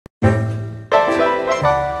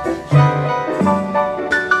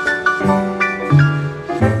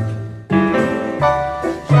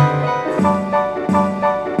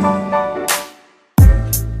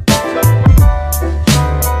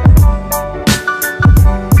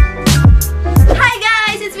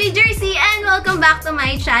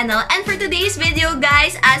channel. And for today's video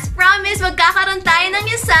guys, as promised, magkakaroon tayo ng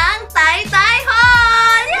isang Tay-Tay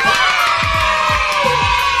haul!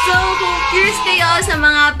 So, kung curious kayo sa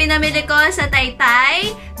mga pinamili ko sa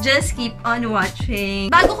Tay-Tay, just keep on watching.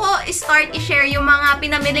 Bago ko start i-share yung mga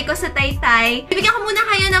pinamili ko sa Tay-Tay, bibigyan ko muna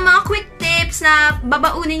kayo ng mga quick tips na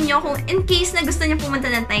babaunin nyo kung in case na gusto nyo pumunta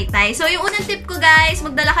ng Tay-Tay. So, yung unang tip ko guys,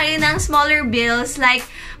 magdala kayo ng smaller bills, like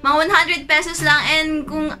mga 100 pesos lang, and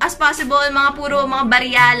kung as possible, mga puro mga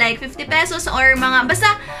barya, like 50 pesos or mga,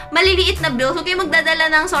 basta maliliit na bills. Huwag kayo magdadala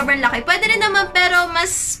ng sobrang laki. Pwede rin naman, pero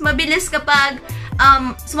mas mabilis kapag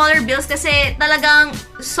smaller bills kasi talagang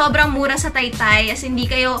sobrang mura sa Tay-Tay. As hindi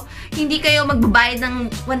kayo magbabayad ng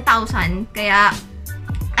 1,000. Kaya,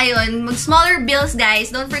 ayun, mag-smaller bills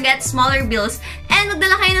guys. Don't forget smaller bills. And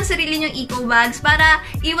magdala kayo ng sarili nyong eco bags para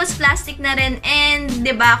iwas plastic na rin. And,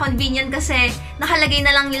 diba, convenient kasi nakalagay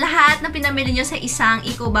na lang lahat na pinamili nyo sa isang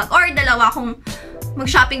eco bag. Or dalawa kung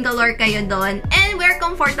mag-shopping galore kayo doon. And wear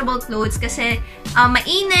comfortable clothes kasi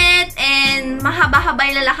mainit and mahaba-haba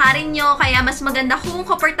yung lalakarin nyo. Kaya mas maganda kung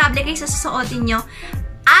komportable kayo sa susuotin nyo.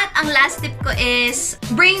 At ang last tip ko is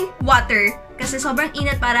bring water. Kasi sobrang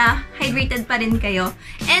init para hydrated pa rin kayo.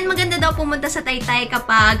 And maganda daw pumunta sa Tay-Tay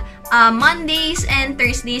kapag Mondays and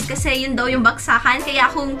Thursdays kasi yun daw yung baksakan. Kaya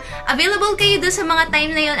kung available kayo doon sa mga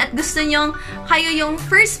time na yun at gusto nyong kayo yung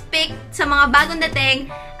first pick sa mga bagong dating,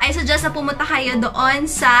 I suggest na pumunta kayo doon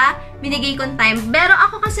sa binigay kong time. Pero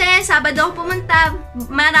ako kasi, Sabado ako pumunta.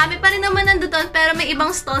 Marami pa rin naman nandoon pero may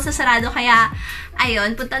ibang stalls na sarado. Kaya,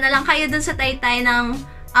 ayun, punta na lang kayo doon sa Tay-Tay ng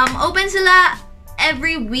open sila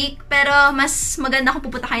every week, pero mas maganda kung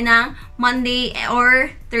pupunta kayo ng Monday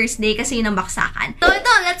or Thursday kasi yun ang baksakan. So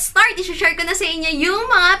ito, let's start! I-share ko na sa inyo yung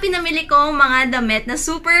mga pinamili kong mga damit na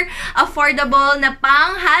super affordable na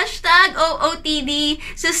pang #OOTD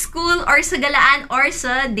sa school or sa galaan or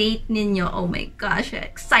sa date ninyo. Oh my gosh,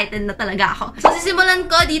 excited na talaga ako. So sisimulan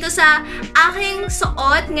ko dito sa aking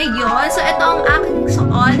suot ngayon. So ito ang aking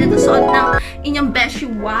suot. Ito suot ng inyong Beshi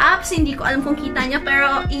Waps. Hindi ko alam kung kita niya,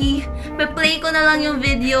 pero i-play ko na lang yung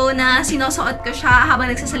video na sinusuot ko siya habang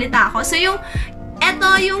nagsasalita ako. So yung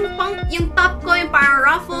top ko, yung parang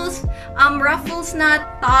ruffles na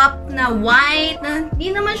top na white, na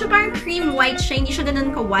hindi naman siya parang cream white siya, hindi siya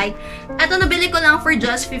ganun ka-white. Ito nabili ko lang for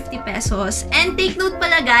just 50 pesos. And take note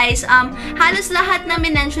pala guys, halos lahat na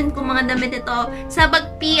minention ko mga damit ito sa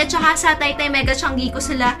Bagpi at saka sa Tay-Tay Mega Changi ko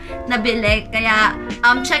sila nabili. Kaya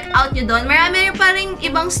check out nyo doon. Marami pa rin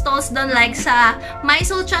ibang stalls doon like sa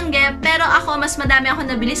Mysol Changi, pero ako mas madami ako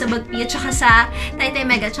nabili sa Bagpi at saka sa Tay-Tay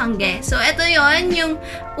Mega Changi. So ito yon, yung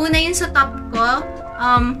una yun sa top ko.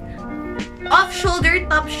 Off-shoulder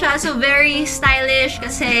top siya. So, very stylish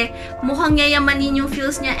kasi mukhang yayamanin yung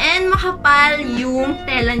feels niya and makapal yung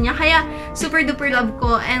tela niya. Kaya, super duper love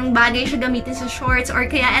ko and bagay siya gamitin sa shorts or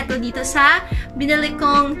kaya eto dito sa binili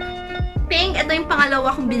kong pink. Ito yung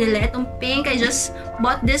pangalawa kong binili. Itong pink, I just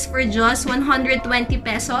bought this for just 120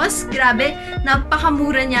 pesos. Grabe,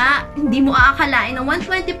 napakamura niya. Hindi mo aakalain na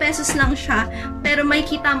 120 pesos lang siya. Pero may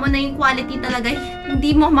kita mo na yung quality talaga.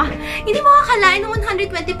 Hindi mo aakalain na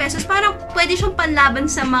 120 pesos. Parang pwede siyang panlaban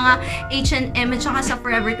sa mga H&M at saka sa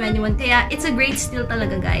Forever 21. Kaya, it's a great steal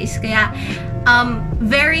talaga, guys. Kaya,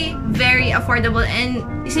 very, very affordable. And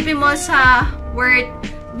isipin mo sa worth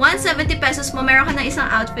 170 pesos mo, meron ka ng isang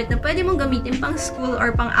outfit na pwede mong gamitin pang school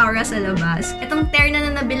or pang aura sa labas. Itong terna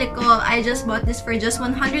na nabili ko, I just bought this for just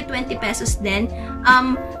 120 pesos din.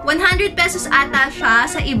 100 pesos ata siya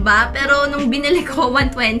sa iba, pero nung binili ko,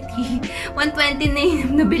 120. 120 na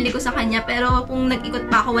yung nabili ko sa kanya, pero kung nag-ikot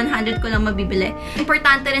pa ako, 100 ko lang mabibili.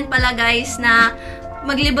 Importante rin pala guys na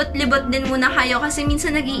maglibot-libot din muna kayo kasi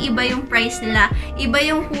minsan nag-iiba yung price nila. Iba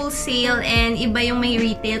yung wholesale and iba yung may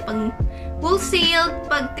retail. Pag wholesale,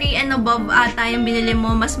 pag 3 and above ata yung binili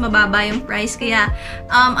mo, mas mababa yung price. Kaya,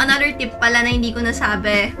 another tip pala na hindi ko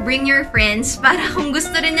nasabi, bring your friends para kung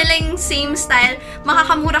gusto rin nila yung same style,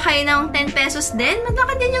 makakamura kayo ng 10 pesos din.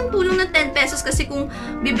 Malaki din yung tulong ng 10 pesos kasi kung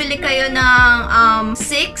bibili kayo ng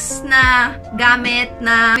 6 na gamit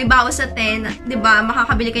na may bawas sa 10, diba,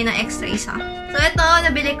 makakabili kayo ng extra isa. So, ito,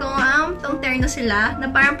 nabili ko tong terno sila na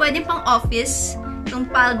parang pwede pang office. Itong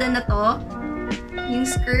palda na to. Yung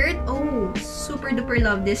skirt, oh, super duper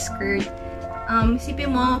love this skirt.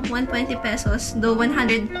 Isipin mo, 120 pesos, though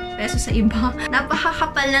 100 pesos sa iba.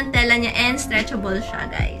 Napakakapal ng tela niya and stretchable siya,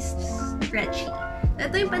 guys. Stretchy.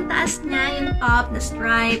 Ito yung pantaas niya, yung top, na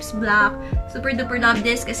stripes, black. Super duper love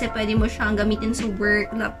this kasi pwede mo siyang gamitin sa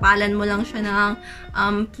work. Lapalan mo lang siya ng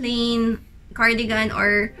plain cardigan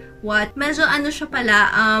or what. Medyo ano siya pala,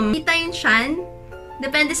 kita yung shan.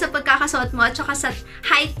 Depende sa pagkakasuot mo at saka sa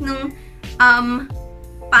height nung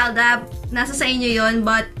palda, nasa sa inyo yon,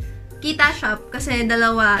 but kita shop kasi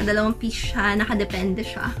dalawang piece siya, nakadepende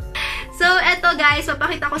siya. So, eto guys,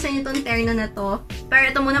 papakita ko sa inyo itong terno na to. Pero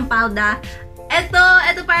ito munang palda.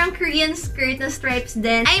 Ito parang Korean skirt na stripes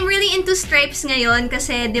din. I'm really into stripes ngayon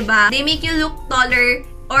kasi, diba, they make you look taller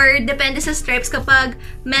or depende sa stripes kapag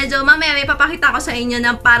medyo, mamaya may papakita ko sa inyo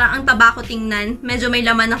na parang ang taba ko tingnan. Medyo may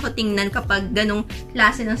laman ako tingnan kapag ganong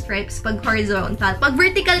klase ng stripes pag horizontal. Pag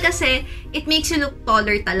vertical kasi, it makes you look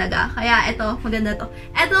taller talaga. Kaya ito, maganda to.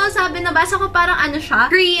 Ito, sabi, nabasa ko parang ano siya,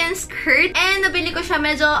 Korean skirt. And nabili ko siya,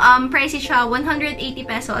 medyo pricey siya, 180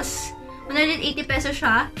 pesos. 180 pesos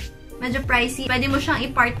siya. Medyo pricey. Pwede mo siyang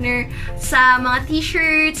i-partner sa mga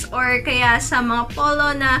t-shirts or kaya sa mga polo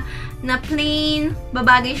na plain.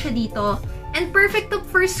 Babagay siya dito. And perfect to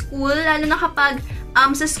for school, lalo na kapag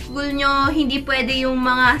sa school nyo, hindi pwede yung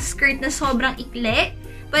mga skirt na sobrang ikli.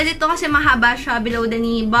 Pwede to kasi mahaba siya below the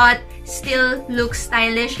knee, but still looks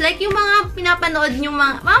stylish. Like yung mga pinapanood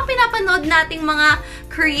nating mga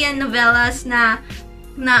Korean novellas na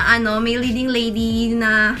ano, may leading lady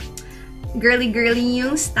na girly-girly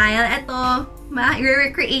yung style. Ito,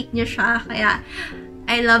 ma-recreate nyo siya. Kaya,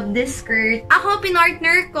 I love this skirt. Ako,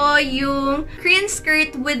 pinartner ko yung Korean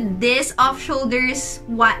skirt with this off-shoulders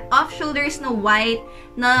na white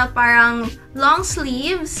na parang long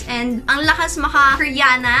sleeves. And ang lakas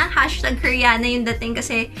maka-Koreana. #Koreana yung dating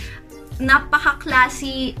kasi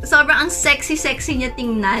napaka-classy. Sobrang ang sexy-sexy niya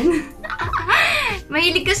tingnan.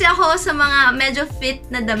 Mahilig kasi ako sa mga medyo fit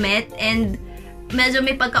na damit and medyo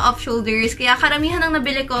may pagka-off-shoulders. Kaya karamihan ng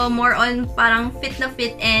nabili ko, more on parang fit na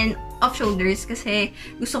fit and off-shoulders. Kasi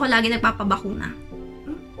gusto ko lagi nagpapabakuna.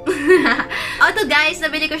 Ito guys,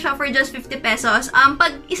 nabili ko siya for just 50 pesos.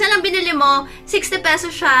 Pag isa lang binili mo, 60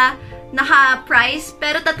 pesos siya naka-price.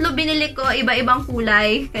 Pero 3 binili ko, iba-ibang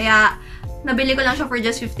kulay. Kaya nabili ko lang siya for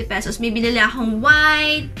just 50 pesos. May binili akong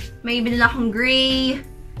white, may binili akong gray.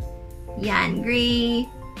 Yan, gray.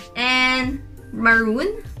 And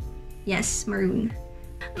maroon. Yes, maroon.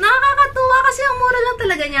 Nakakatuwa kasi ang mura lang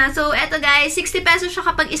talaga niya. So, eto guys, 60 pesos siya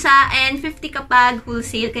kapag isa and 50 kapag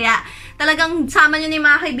wholesale. Kaya talagang sama nyo ni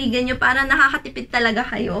mga kaibigan nyo para nakakatipid talaga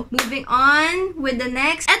kayo. Moving on with the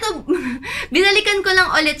next. Eto, binalikan ko lang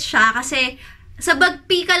ulit siya kasi sa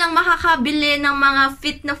Bagpi ka lang makakabili ng mga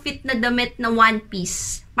fit na damit na one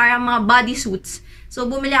piece. Para mga bodysuits. So,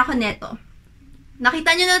 bumili ako neto.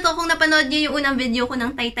 Nakita nyo na to kung napanood nyo yung unang video ko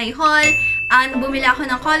ng Taytay Haul. Bumili ako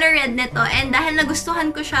ng color red nito. And dahil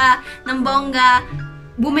nagustuhan ko siya ng bongga,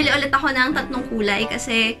 bumili ulit ako ng 3 kulay.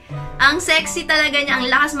 Kasi ang sexy talaga niya.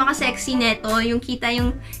 Ang lakas maka-sexy neto. Yung kita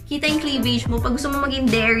yung cleavage mo. Pag gusto mo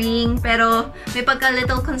maging daring, pero may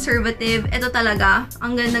pagka-little conservative, ito talaga.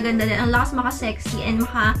 Ang ganda-ganda din. Ang lakas maka-sexy and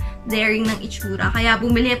maka-daring ng itsura. Kaya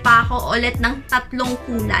bumili pa ako ulit ng 3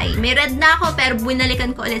 kulay. May red na ako, pero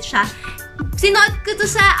binalikan ko ulit siya. Sinuot ko to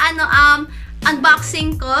sa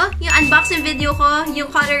unboxing ko. Yung unboxing video ko, yung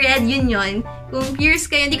color red, yun. Kung curious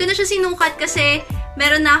kayo, hindi ko na siya sinukat kasi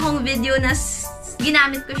meron na akong video na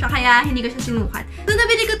ginamit ko siya, kaya hindi ko siya sinukat. So,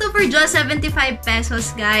 nabili ko to for just 75 pesos,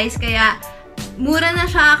 guys. Kaya, mura na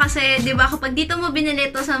siya kasi, di ba, kapag dito mo binili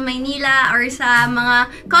to sa Maynila or sa mga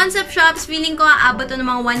concept shops, feeling ko aabot to ng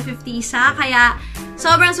mga 150 isa. Kaya,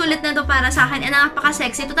 sobrang sulit na to para sa akin. And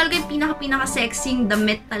napaka-sexy. Ito talaga yung pinaka-sexy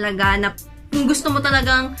damit talaga na kung gusto mo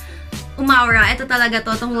talagang umawra, ito talaga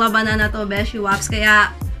to. Itong labanan na to, Beshi Waps.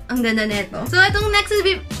 Kaya, ang ganda nito. So, itong next is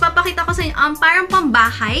papakita ko sa inyo, parang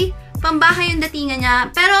pambahay. Pambahay yung datingan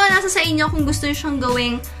niya. Pero, nasa sa inyo kung gusto nyo siyang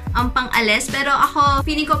gawing pang-alis. Pero ako,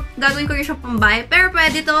 feeling ko, gagawin ko rin siya pambahay. Pero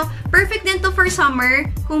pwede to. Perfect din to for summer.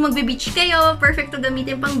 Kung magbe-beach kayo, perfect to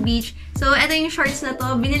gamitin pang beach. So, ito yung shorts na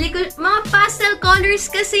to. Binili ko, mga pastel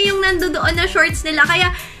colors kasi yung nandoon na shorts nila.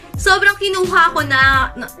 Kaya, sobrang kinuha ko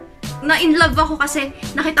na in love ako kasi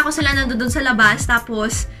nakita ko sila nandoon sa labas.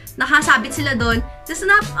 Tapos, nakasabit sila doon. Tapos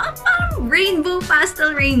parang rainbow,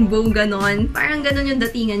 pastel rainbow, ganon. Parang ganon yung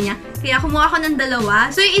datingan niya. Kaya kumuha ko ng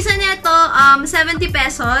 2. So, yung isa nito, 70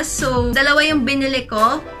 pesos. So, 2 yung binili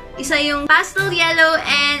ko. Isa yung pastel yellow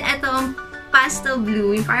and etong pastel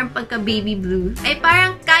blue. Yung parang pagka-baby blue. Ay,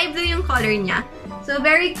 parang sky blue yung color niya. So,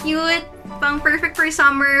 very cute. Pang perfect for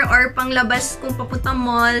summer or pang labas kung papunta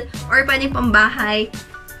mall or pwedeng pambahay.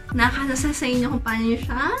 Nakasasa sa inyo kung paano nyo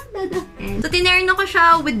siya dadahin. So, tinerno ko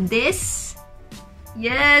siya with this.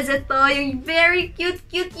 Yes, ito. Yung very cute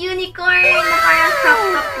unicorn na parang crop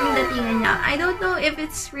top yung datingan niya. I don't know if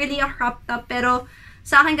it's really a crop top, pero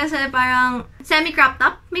sa akin kasi parang semi-crop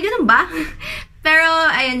top. May ganun ba? Pero,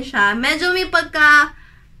 ayan siya. Medyo may pagka,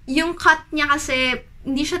 yung cut niya kasi,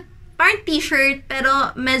 hindi siya parang t-shirt,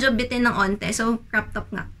 pero medyo bitin ng onte. So, crop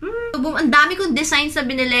top nga. So, Ang dami kong designs na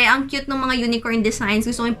binili. Ang cute ng mga unicorn designs.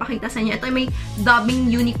 Gusto ko ipakita sa inyo. Ito may dubbing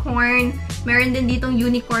unicorn. Meron din ditong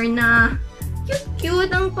unicorn na cute.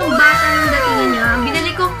 Ang pambata ng dating niya.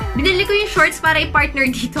 Binili ko yung shorts para i-partner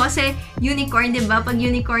dito. Kasi unicorn, diba? Pag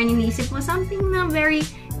unicorn, iniisip mo something na very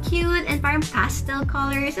cute and parang pastel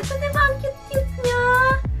colors. Ito, diba? Ang cute niya.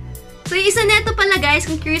 So, yung isa neto pala guys,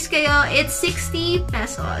 kung curious kayo, it's 60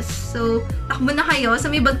 pesos. So, takbo na kayo.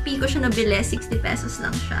 Sa may bagpi ko siya nabili, 60 pesos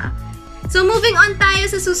lang siya. So, moving on tayo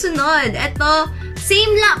sa susunod. Ito,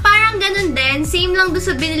 same lang, parang ganun din. Same lang doon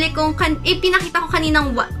sa binili kong, pinakita ko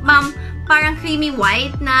kaninang, parang creamy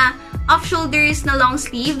white na off-shoulders na long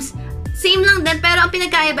sleeves. Same lang din, pero ang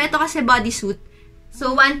pinagkaiba, ito kasi bodysuit.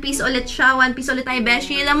 So, one piece ulit siya. One piece ulit tayo,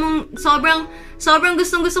 beshi. Alam mo, sobrang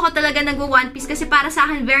gustong-gusto ko talaga nag-one piece kasi para sa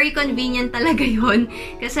akin, very convenient talaga yon.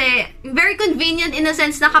 Kasi, very convenient in a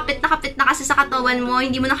sense na kapit na kasi sa katawan mo.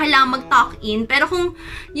 Hindi mo na kailangan mag-tuck in. Pero kung,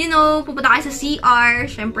 you know, pupunta kayo sa CR,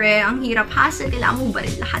 syempre, ang hirap hassle. Kailangan mo ba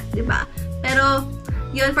rin lahat, diba? Pero,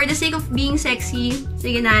 yun, for the sake of being sexy,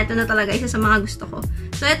 sige na, ito na talaga isa sa mga gusto ko.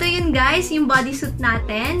 So, ito yun guys, yung bodysuit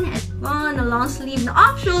natin. Ito, na long sleeve, na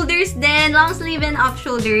off-shoulders din. Long sleeve and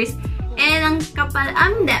off-shoulders. And ang kapal,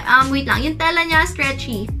 wait lang, yung tela niya,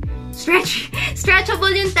 stretchy.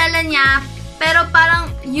 Stretchable yung tela niya. Pero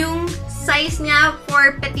parang yung size niya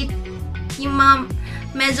for petite, yung mga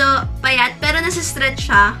medyo payat. Pero nasa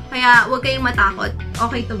stretch siya. Kaya huwag kayong matakot.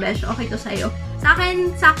 Okay to, besh. Okay to sa'yo. Sa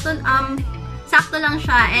akin, sakto lang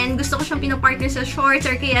siya and gusto ko siyang pinapartner sa shorts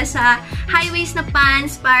or kaya sa high-waist na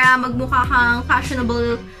pants para magmukha kang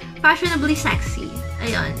fashionably sexy.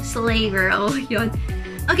 Ayun, slay girl. Yun.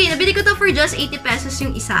 Okay, nabili ko to for just 80 pesos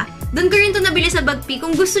yung isa. Doon ko rin to nabili sa Bagpi.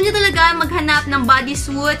 Kung gusto niyo talaga maghanap ng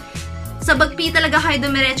bodysuit, sa Bagpi talaga kayo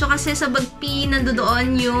dumiretso kasi sa Bagpi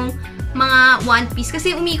nandoon yung mga one piece.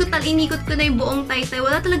 Kasi inikot ko na yung buong Taytay.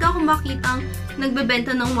 Wala talaga akong makitang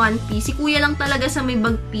nagbebenta ng one piece. Si kuya lang talaga sa may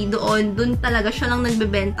Bagpi doon. Doon talaga siya lang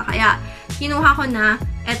nagbebenta. Kaya, kinuha ko na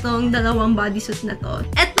etong dalawang bodysuit na to.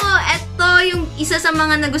 Ito yung isa sa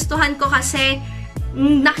mga nagustuhan ko kasi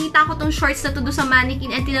nakita ko tong shorts na to doon sa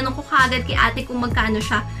mannequin and tinanong ko kagad kay ate kung magkano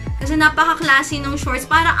siya. Kasi napaka-classy ng shorts.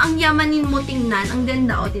 Parang ang yamanin mo tingnan. Ang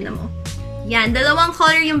ganda, o, tingnan mo. Yan, dalawang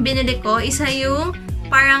color yung binili ko. Isa yung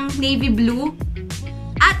parang navy blue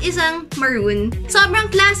at isang maroon. Sobrang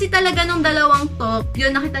classy talaga nung dalawang top.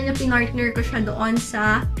 Yun, nakita niyo, pinartner ko siya doon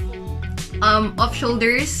sa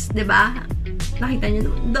off-shoulders, diba? Nakita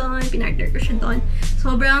niyo doon, pinartner ko siya doon.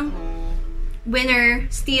 Sobrang winner,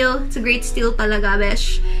 steal. It's a great steal talaga,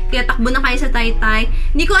 besh. Kaya takbo na kayo sa Taytay.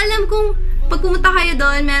 Hindi ko alam kung pag pumunta kayo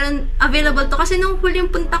doon, meron available to. Kasi nung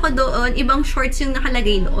huling punta ko doon, ibang shorts yung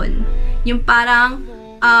nakalagay doon. Yung parang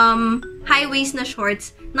high-waist na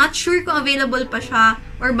shorts. Not sure kung available pa siya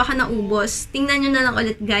or baka naubos. Tingnan nyo na lang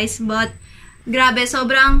ulit, guys. But, grabe,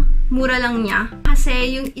 sobrang mura lang niya.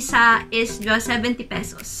 Kasi yung isa is just 70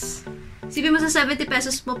 pesos. Sipin mo sa 70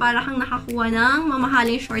 pesos mo, para kang nakakuha ng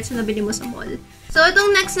mamahaling shorts na nabili mo sa mall. So,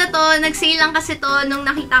 itong next na to, nag-sale lang kasi to nung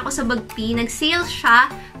nakita ko sa Bagpi. Nag-sale siya.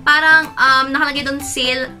 Parang nakalagay doon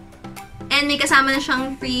sale and may kasama na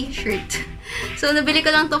siyang free shirt. So, nabili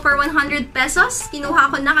ko lang to for 100 pesos. Kinuha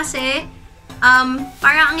ko na kasi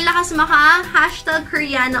parang ang lakas hashtag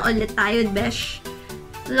Koreana ulit tayo, besh.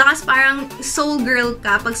 Lakas parang soul girl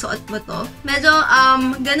ka pag suot mo to. Medyo,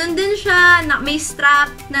 ganun din siya. May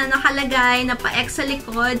strap na nakalagay na pa-X sa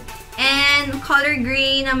likod. And color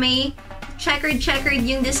gray na may checkered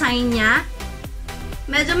yung design niya.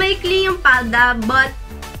 Medyo maikli yung palda, but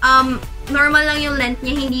normal lang yung length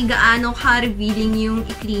niya. Hindi gaano ka-revealing yung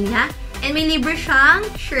ikli niya. And may libre siyang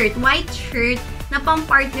shirt, white shirt, na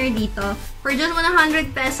pang-partner dito. For just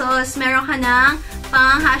 100 pesos, meron ka ng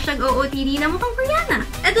pang hashtag OOTD na mukhang Koreana.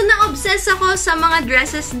 Eto, na-obsess ako sa mga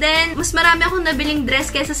dresses din. Mas marami akong nabiling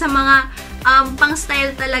dress kaysa sa mga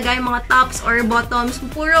pang-style talaga, yung mga tops or bottoms.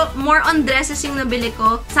 More on dresses yung nabili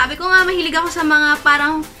ko. Sabi ko nga, mahilig ako sa mga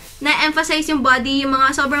parang na-emphasize yung body, yung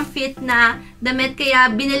mga sobrang fit na damit,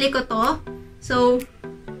 kaya binili ko to. So,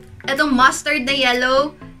 etong mustard na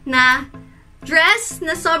yellow na dress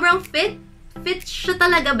na sobrang fit siya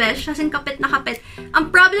talaga, besh. Kasing kapit na kapit.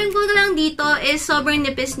 Ang problem ko lang dito is sobrang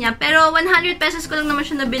nipis niya. Pero 100 pesos ko lang naman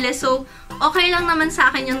siya nabili. So, okay lang naman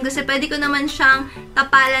sa akin yun. Kasi pwede ko naman siyang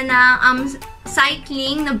tapalan ng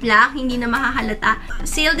cycling na black. Hindi na mahahalata.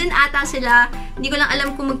 Sale din ata sila. Hindi ko lang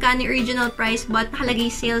alam kung magkano yung original price. But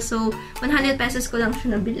nakalagay sale. So, 100 pesos ko lang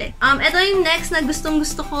siya nabili. Ito yung next na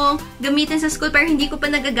gustong-gusto kong gamitin sa school. Pero hindi ko pa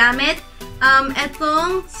nagagamit.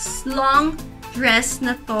 Etong long dress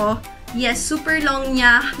na to. Yes, super long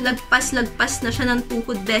niya. Lagpas-lagpas na siya ng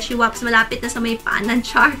tuhod, beshi waps. Malapit na sa may paanan,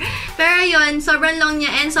 char. Pero yun, sobrang long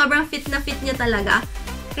niya and sobrang fit na fit niya talaga.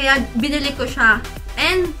 Kaya binili ko siya.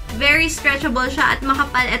 And very stretchable siya at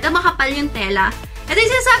makapal. Ito, makapal yung tela. Ito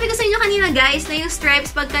yung sinasabi ko sa inyo kanina, guys, na yung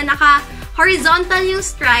stripes, pagka naka-horizontal yung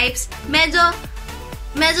stripes, medyo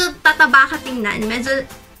tataba ka tingnan. Medyo,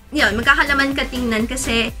 yun, magkakalaman ka tingnan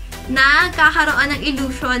kasi nagkakaroon ng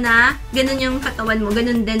illusion na ganun yung katawan mo.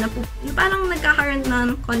 Ganun din. Parang nagkakaroon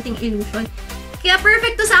ng konting illusion. Kaya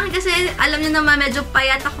perfect to sa akin kasi alam nyo naman medyo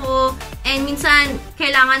payat ako and minsan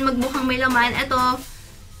kailangan magmukhang may laman. Ito,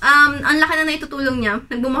 ang laki na itutulong niya.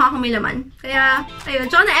 Nagbumukha akong may laman. Kaya, ayun.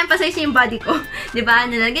 Tsaka na-emphasize niya yung body ko. Diba?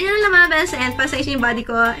 Nalagyan niya ng laman, pero emphasize niya yung body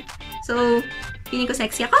ko. So, feeling ko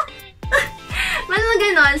sexy ako. Malang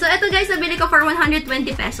ganon. So, ito guys, nabili ko for 120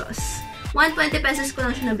 pesos. 120 pesos ko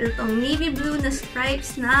lang siya nabili tong navy blue na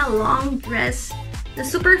stripes na long dress na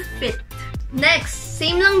super fit. Next,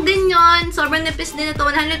 same lang din yon. Sobrang nipis din ito.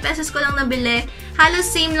 100 pesos ko lang nabili. Halos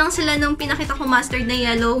same lang sila nung pinakita ko mustard na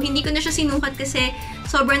yellow. Hindi ko na siya sinukat kasi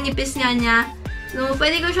sobrang nipis niya. So,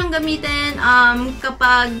 pwede ko siyang gamitin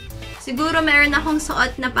kapag siguro meron akong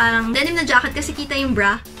suot na parang denim na jacket kasi kita yung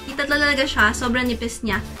bra. Kita talaga siya. Sobrang nipis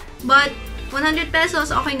niya. But, 100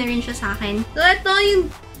 pesos, okay na rin siya sa akin. So, ito yung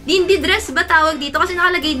dindi dress ba tawag dito? Kasi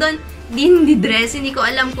nakalagay doon, dindi dress. Hindi ko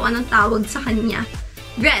alam kung anong tawag sa kanya.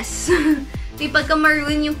 Dress. May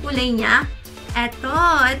pagka-maroon yung kulay niya. Ito.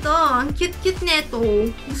 Ang cute-cute neto.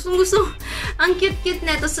 Gusto. Ang cute-cute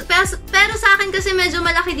neto. Pero sa akin kasi medyo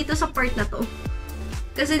malaki dito sa part na to.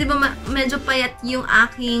 Kasi di ba medyo payat yung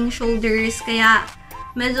aking shoulders. Kaya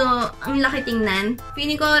medyo ang laki tingnan.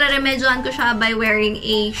 Feeling ko re-remedyohan ko siya by wearing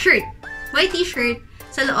a shirt. White t-shirt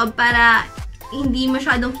sa loob para hindi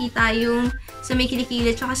masyadong kita yung sa may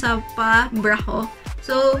kilikili tsaka sa pa-bra ko.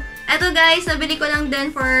 So, eto guys, nabili ko lang din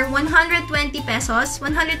for 120 pesos.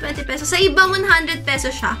 120 pesos. Sa iba, 100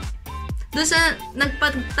 pesos siya. Doon sa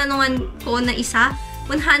nagpatanungan ko na isa,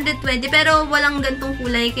 120. Pero walang gantong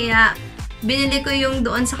kulay, kaya binili ko yung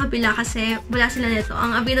doon sa kabila kasi wala sila nito.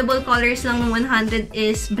 Ang available colors lang ng 100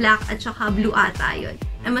 is black at saka blue ata yun.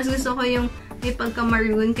 Ay, mas gusto ko yung may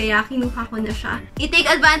pagka-maroon, kaya kinuha ko na siya. I-take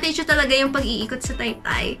advantage ko talaga yung pag-iikot sa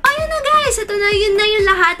Taytay. Ayun na guys! Ito na, yun na yung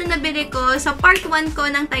lahat na nabili ko sa part 1 ko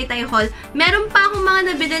ng Taytay haul. Meron pa akong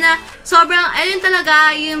mga nabili na sobrang, ayun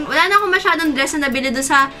talaga, yung, wala na akong masyadong dress na nabili doon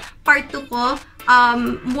sa part 2 ko.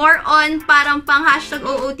 More on parang pang hashtag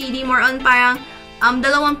OOTD, more on parang 2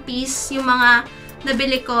 piece yung mga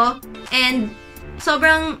nabili ko. And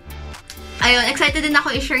sobrang, ayun, excited din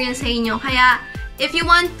ako i-share yun sa inyo. Kaya, if you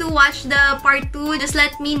want to watch the part 2, just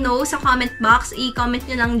let me know sa comment box. I-comment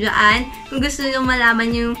nyo lang dyan kung gusto nyo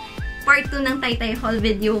malaman yung part 2 ng Taytay haul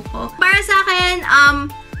video ko. Para sa akin,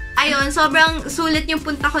 ayun, sobrang sulit yung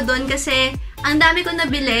punta ko doon kasi ang dami ko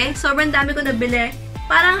nabili. Sobrang dami ko nabili.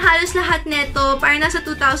 Parang halos lahat neto, parang nasa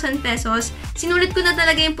 2,000 pesos. Sinulit ko na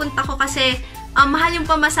talaga yung punta ko kasi mahal yung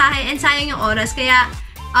pamasahe and sayang yung oras. Kaya,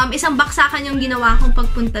 isang baksakan yung ginawa kong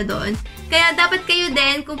pagpunta doon. Kaya dapat kayo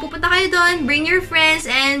din, kung pupunta kayo doon, bring your friends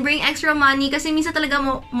and bring extra money kasi minsan talaga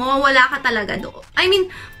mawawala ka talaga doon. I mean,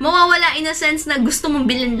 mawawala in a sense na gusto mong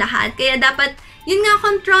bilhin lahat. Kaya dapat, yun nga,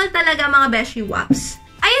 control talaga mga beshi waps.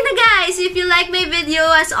 Ayun na guys! If you like my video,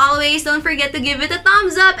 as always, don't forget to give it a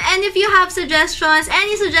thumbs up. And if you have suggestions,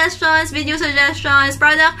 any suggestions, video suggestions,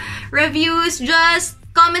 product reviews, just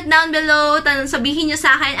comment down below, sabihin nyo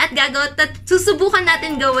sa akin at susubukan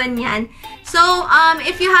natin gawin yan. So,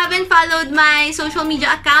 if you haven't followed my social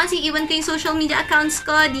media accounts, iiwan ko yung social media accounts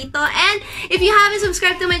ko dito. And if you haven't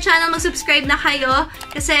subscribed to my channel, mag-subscribe na kayo.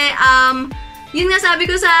 Kasi, yun nga sabi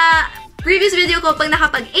ko sa previous video ko, pag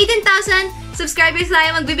nakapag 18,000 subscribers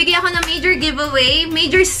tayo, magbibigay ako ng major giveaway,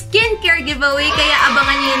 major skincare giveaway. Kaya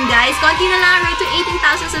abangan nyo yun guys. Konti na lang, road to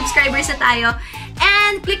 18,000 subscribers na tayo.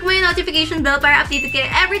 And click mo yung notification bell para updated kayo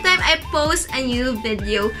every time I post a new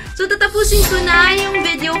video. So, tatapusin ko na yung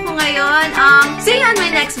video ko ngayon. See you on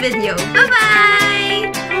my next video.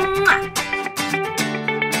 Bye-bye!